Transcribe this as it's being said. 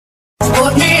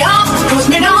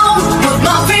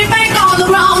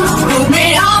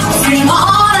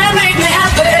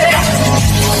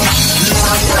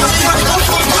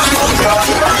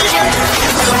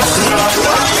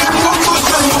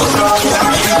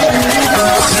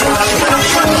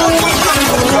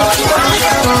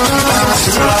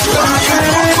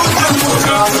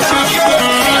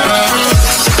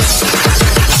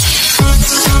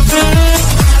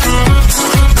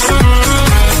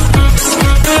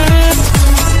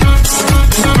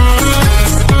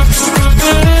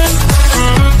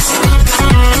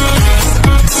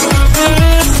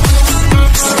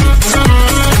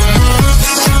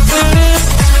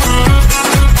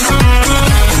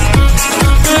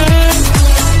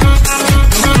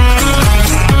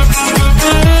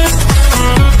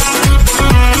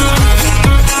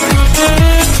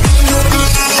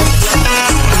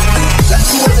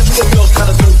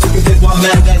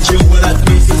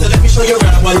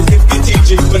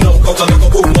go, come go,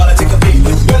 boom, while I take a beat.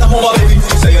 When I'm on my baby,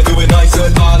 you say I do it nice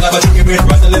and hard, like a drinking with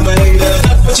rice and lemonade.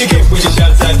 That's what you get when you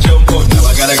shout and jump on. Now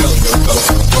I gotta go, go, go.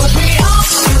 Put me up,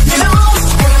 you know,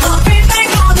 put my feet back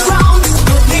on the ground.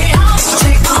 Put me up,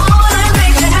 take my heart and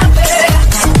make it happy.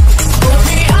 Put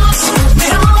me up, you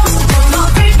know, put my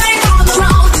feet back on the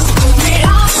ground. Put me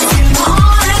up, take my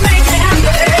heart and make it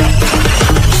happy.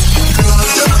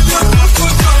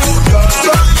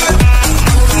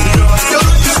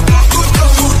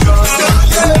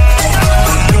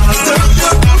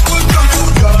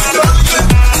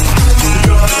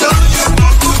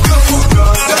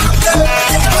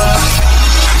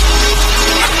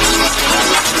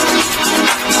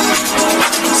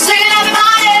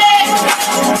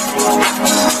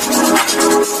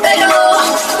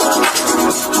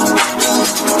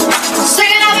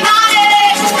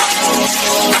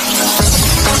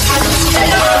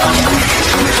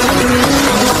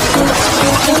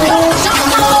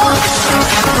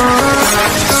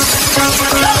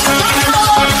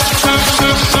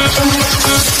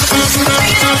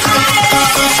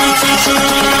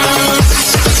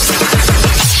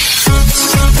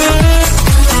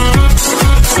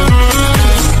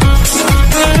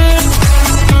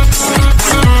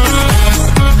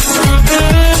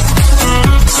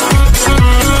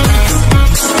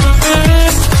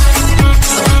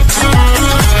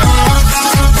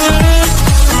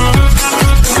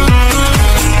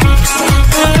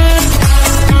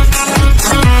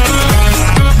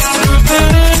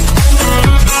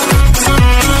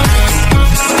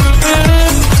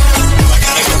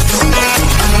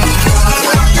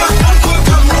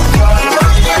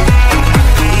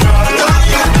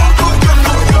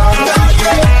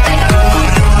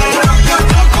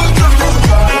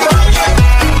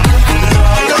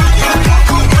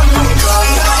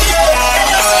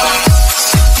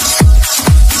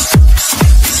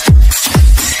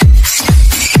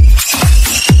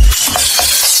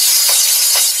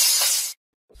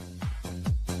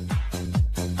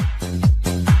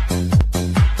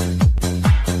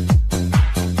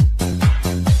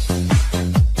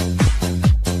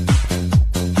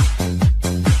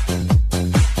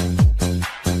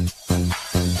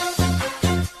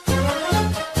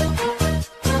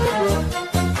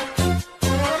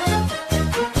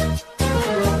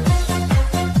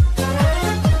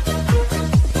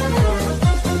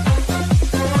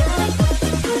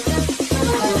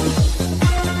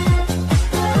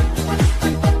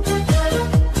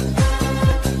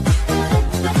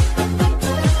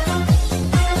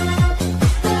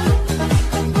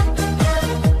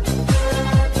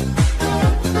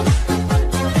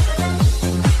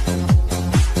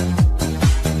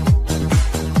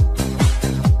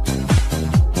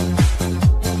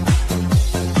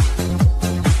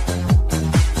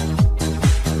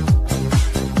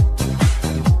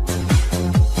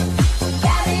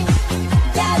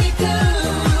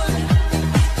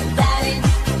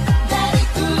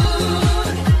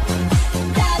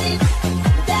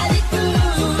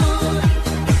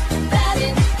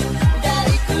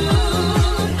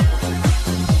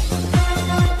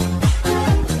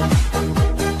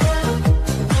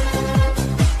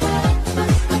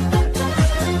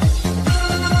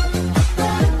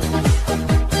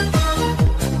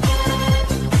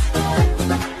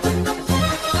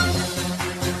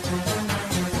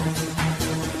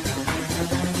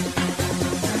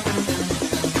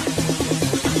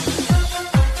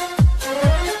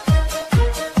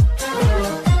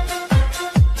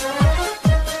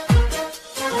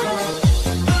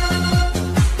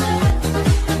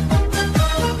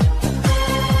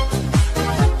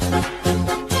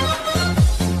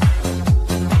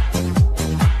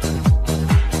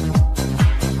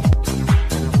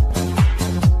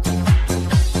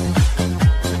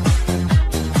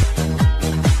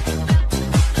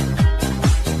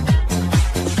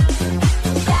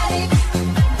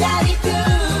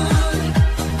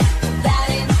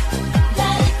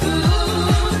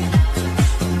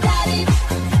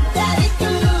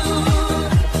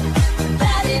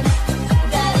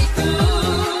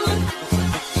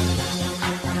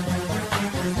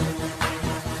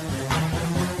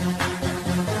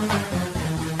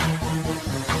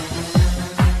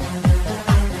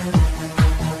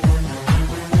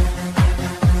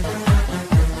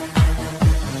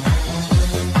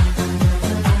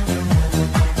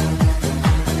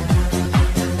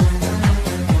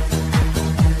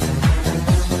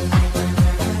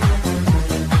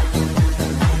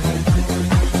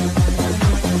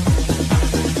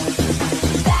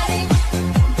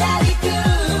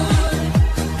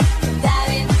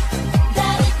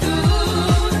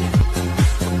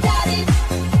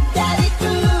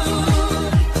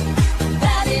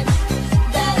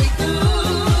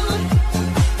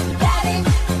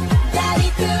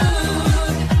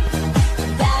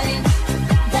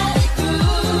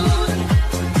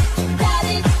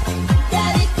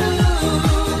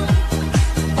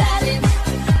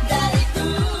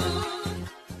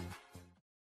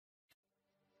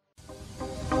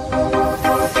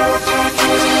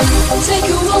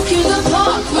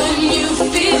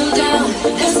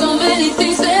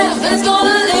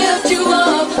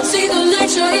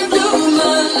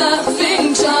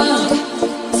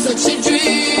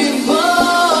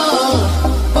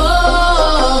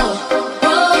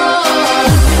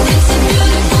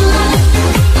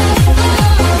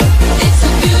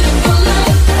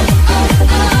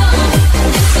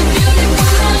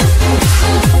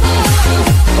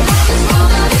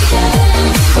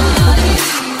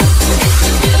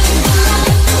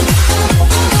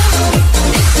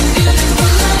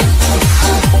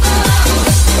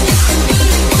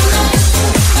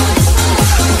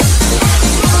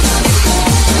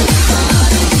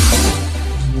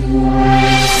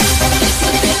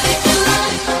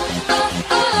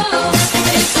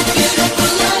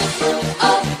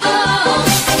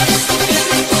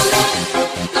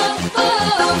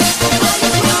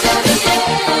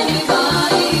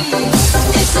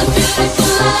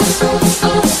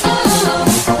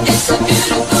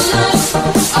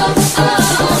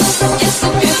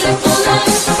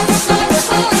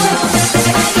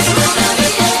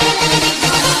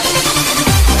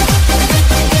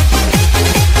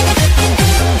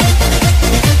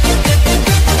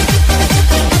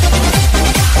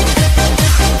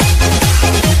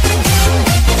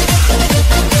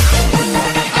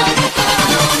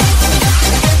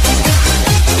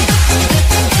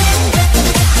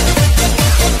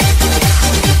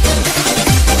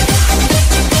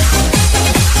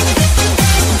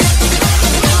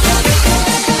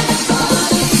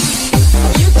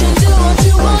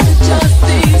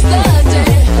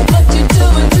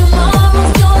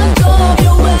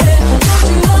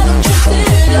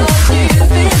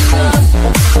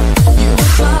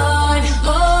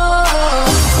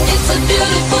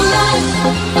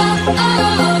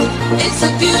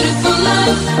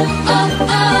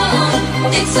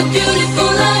 beautiful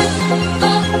life.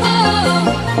 Oh,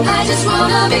 oh, I just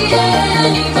wanna be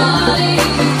anybody.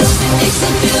 It's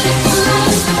a beautiful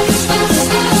life. Oh,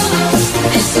 oh,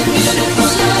 it's a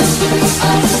beautiful life.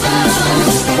 Oh, oh,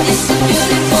 it's a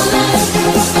beautiful life.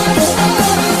 Oh,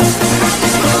 oh, I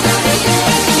just wanna be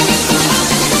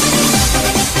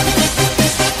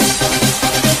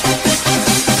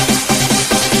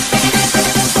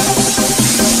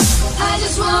I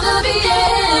just wanna be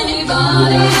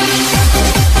anybody.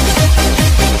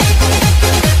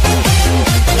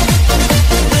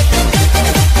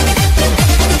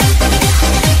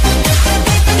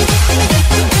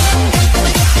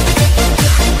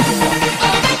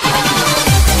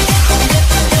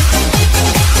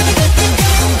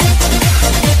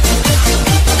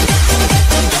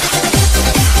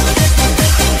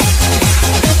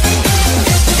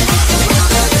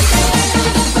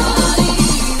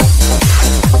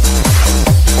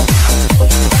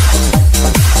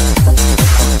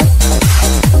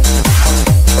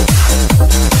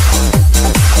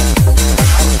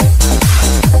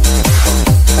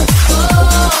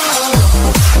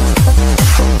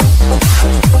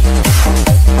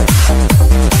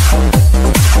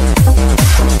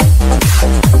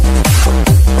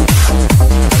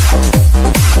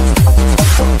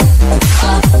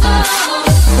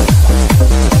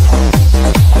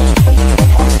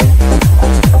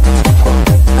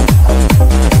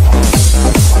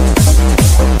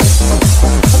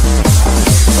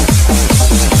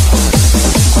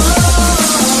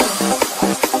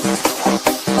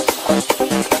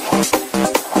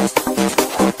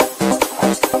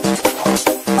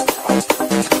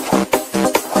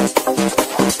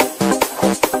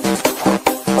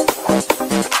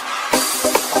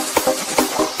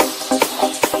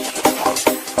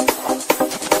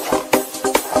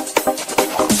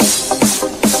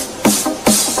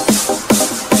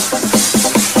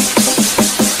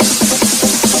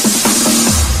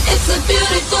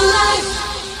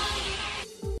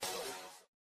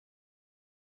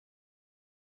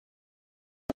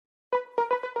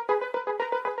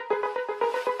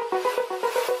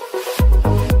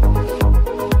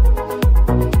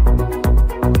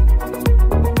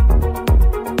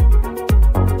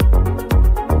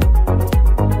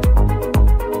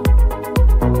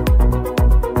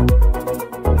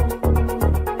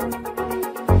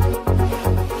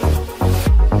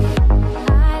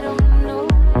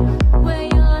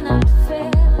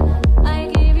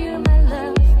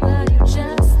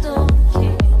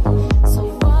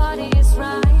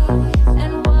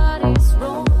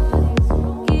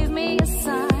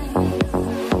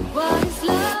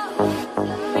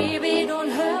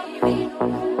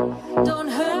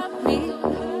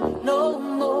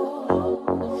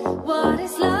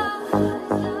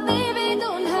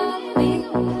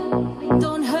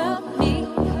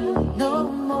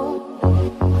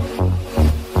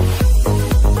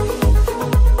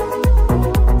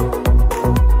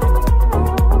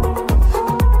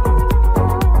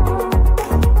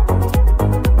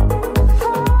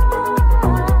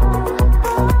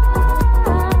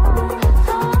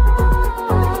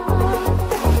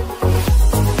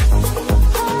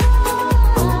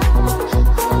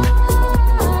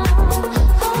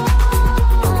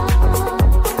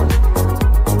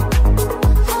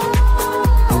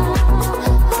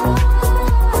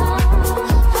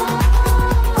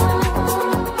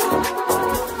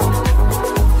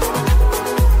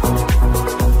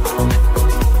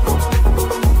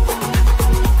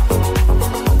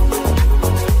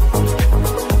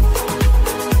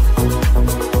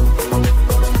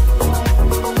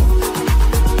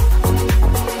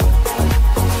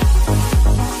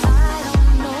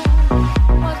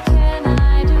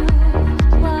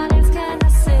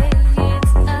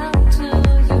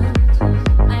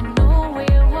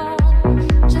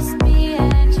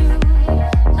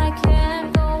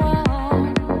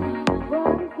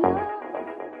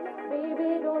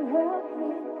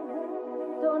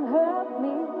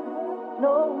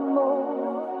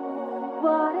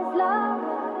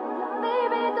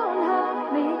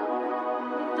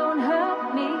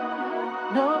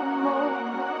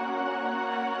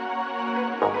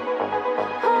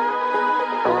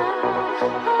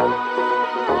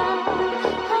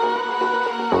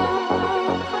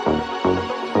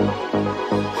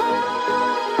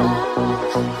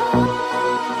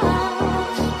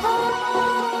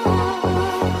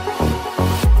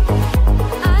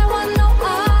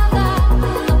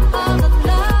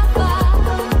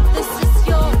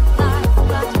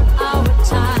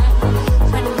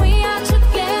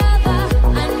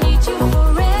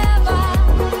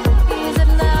 Is it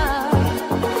love?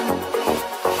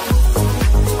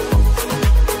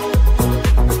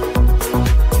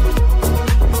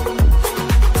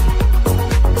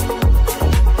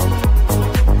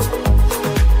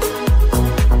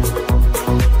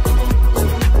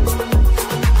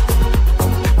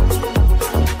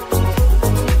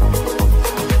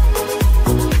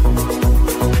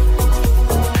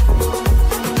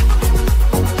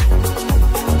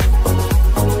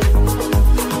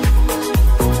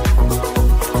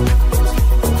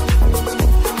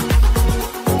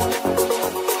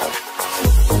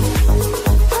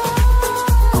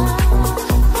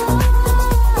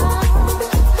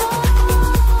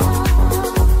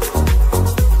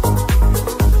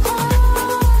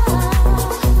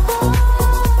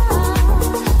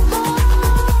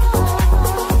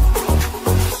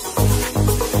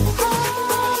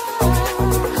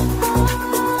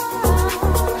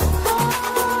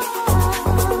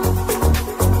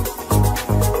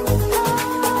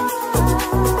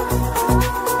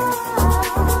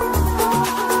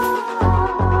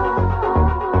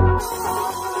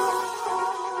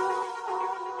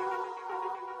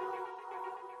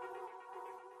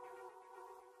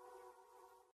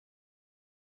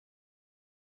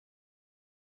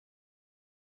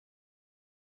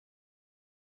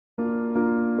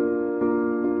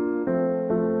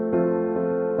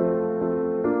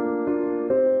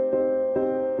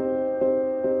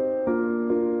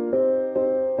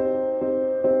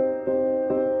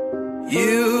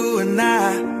 You and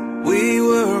I, we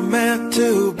were meant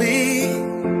to be.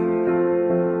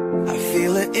 I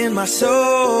feel it in my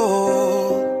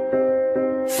soul,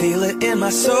 feel it in my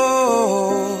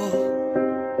soul.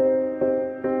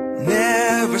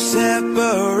 Never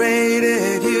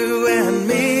separated, you and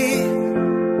me.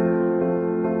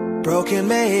 Broken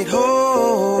made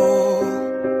whole,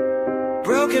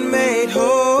 broken made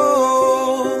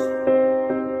whole.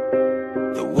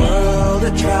 The world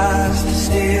that tries to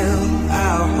steal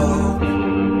our hope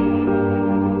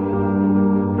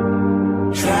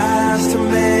tries to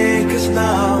make us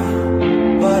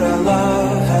numb, but our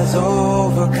love has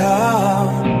overcome.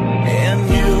 And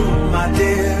you, my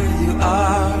dear, you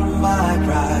are my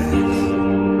prize.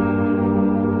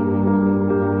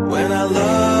 When I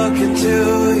look into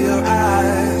your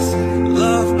eyes,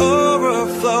 love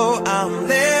overflow, I'm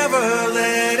never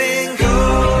letting go.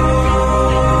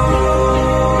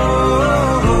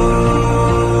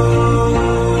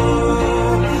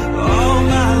 All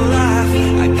my life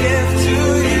I give to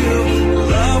you,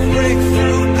 love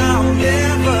breakthrough, I'm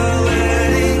never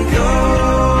letting go.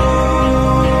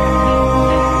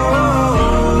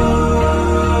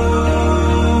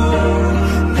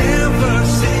 Never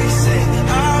ceasing,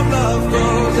 our love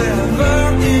grows ever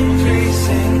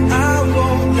increasing, I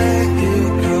won't let you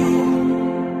go.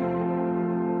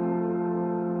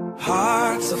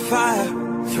 Hearts of fire,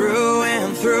 through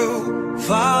and through.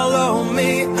 Follow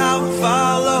me, I'll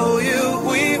follow you.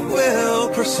 We will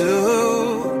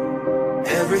pursue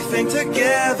everything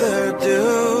together, do.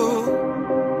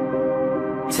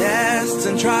 Tests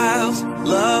and trials,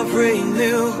 love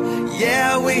renew.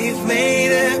 Yeah, we've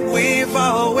made it, we've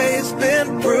always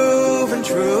been proven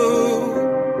true.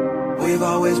 We've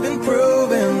always been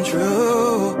proven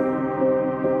true.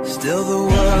 Still the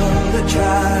world that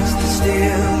tries to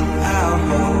steal our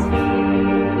hope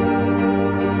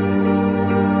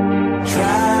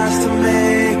tries to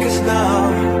make us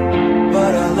numb,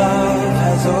 but our love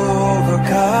has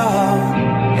overcome.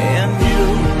 And you,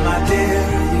 my dear,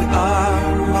 you are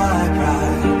my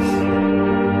prize.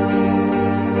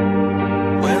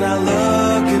 When I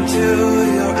look into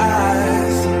your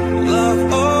eyes, love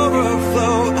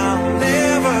overflow, I'm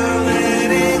never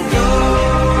letting go.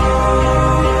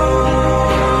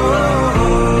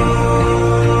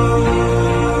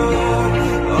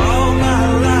 All my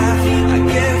life I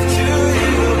give to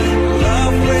you,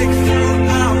 love breakthrough,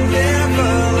 I'm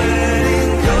never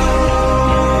letting go.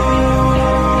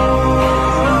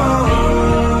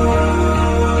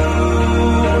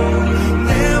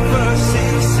 Never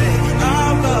ceasing,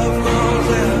 our love grows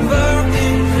ever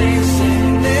increasing,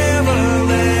 never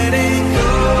letting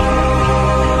go.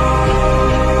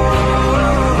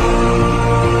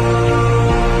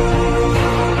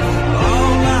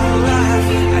 All my life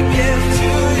I give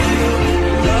to you,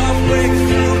 love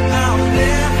breakthrough, I'm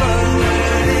never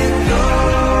letting go.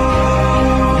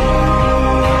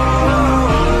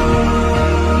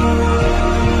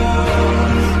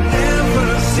 Never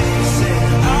ceasing,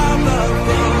 our love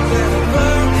grows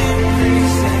ever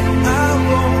increasing, I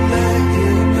won't let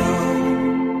you go.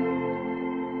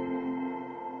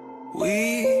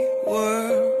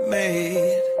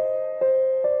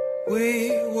 We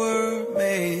were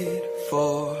made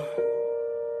for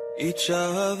each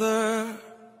other.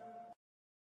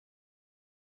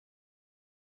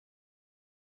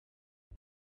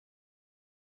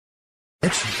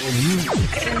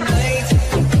 Tonight,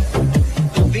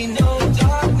 there'll be no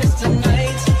darkness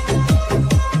tonight.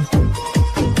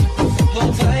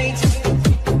 Hold tight,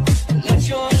 let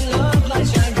your love light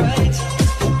shine bright.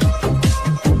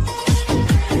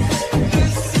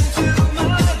 Listen to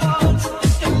my heart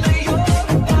and lay your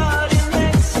body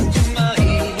next to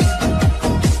mine.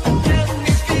 Let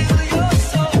me feel your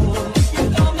soul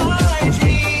with all my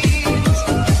dreams.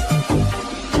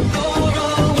 For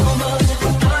a woman,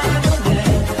 I know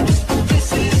that this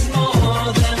is more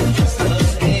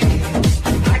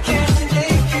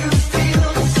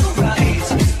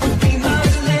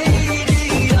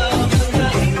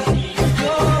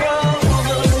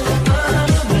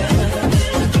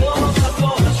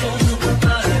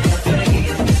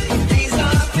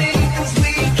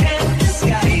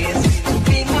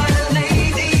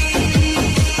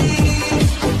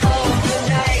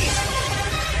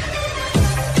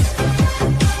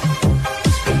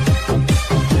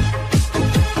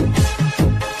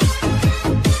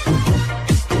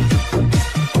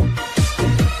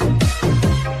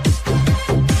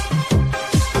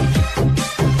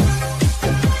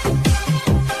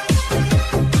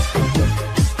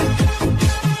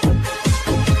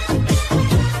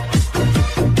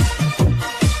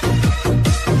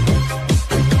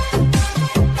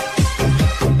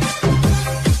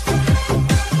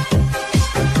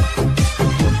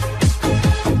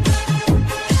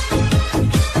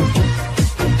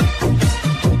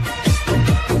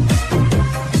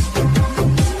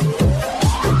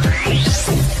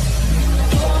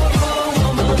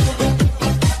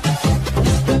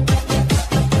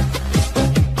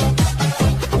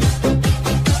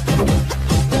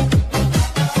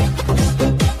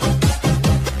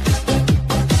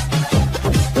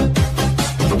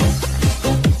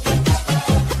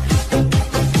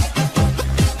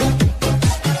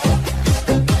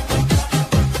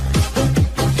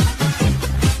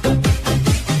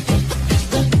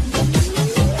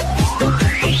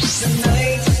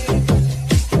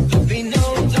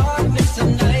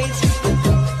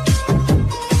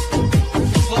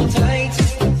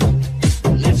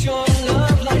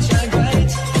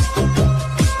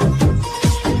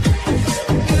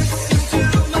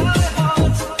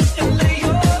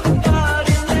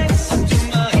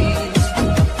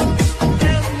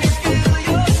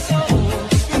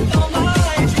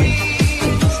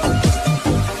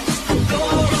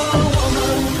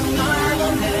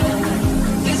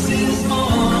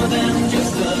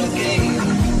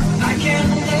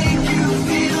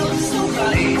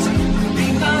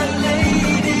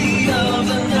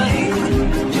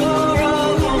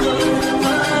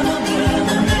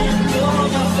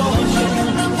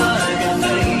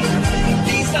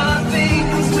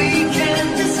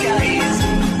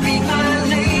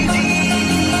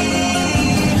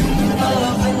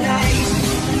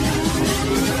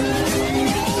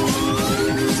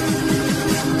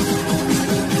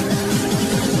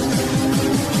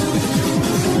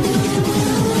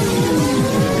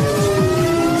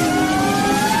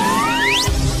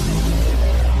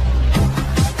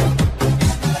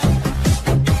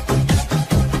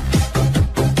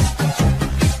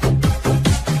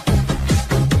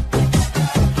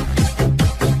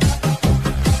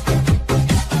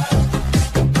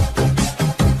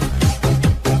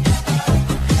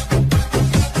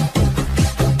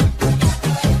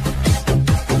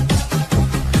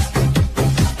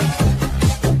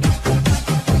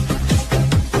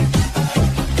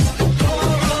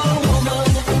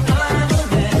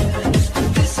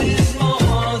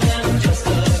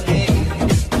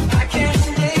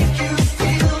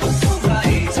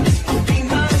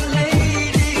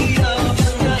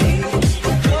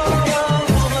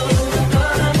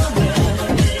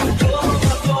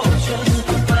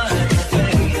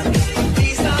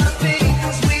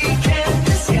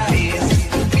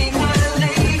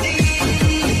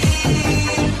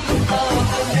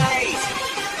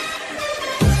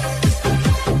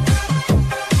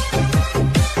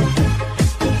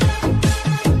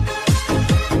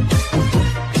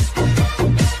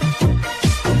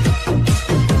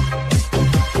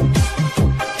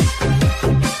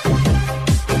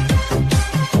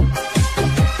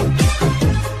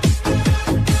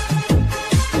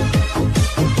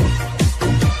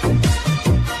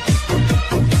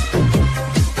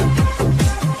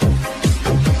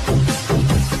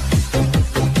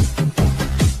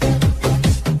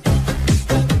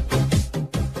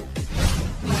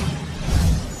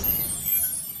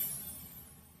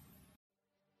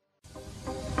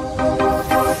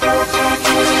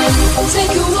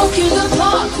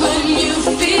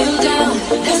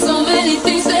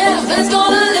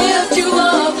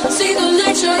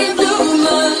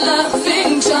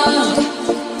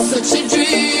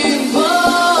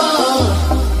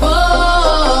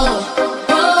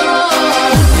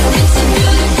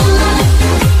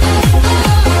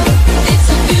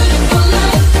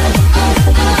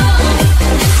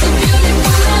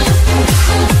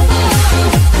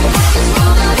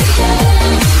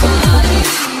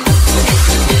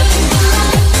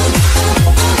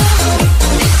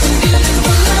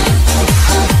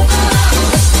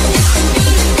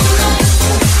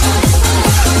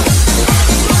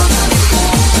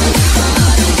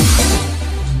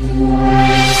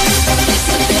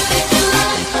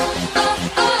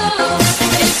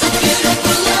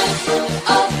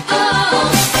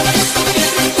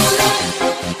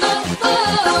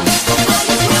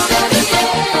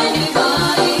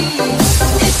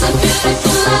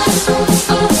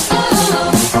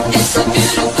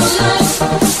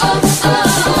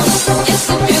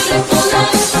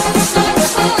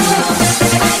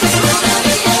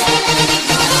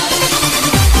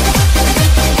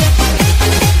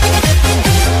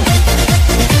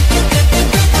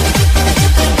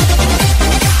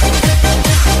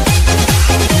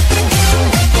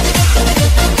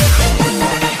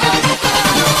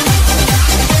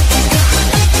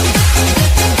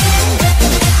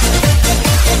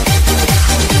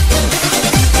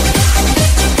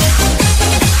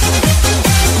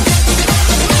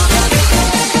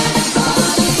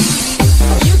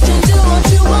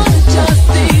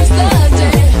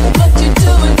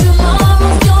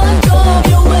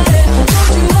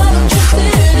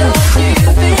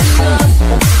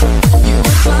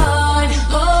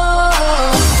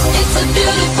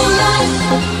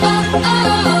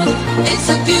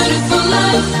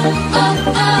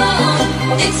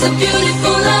It's a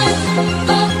beautiful life.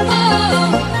 Oh,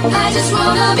 oh, I just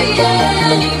wanna be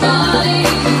anybody.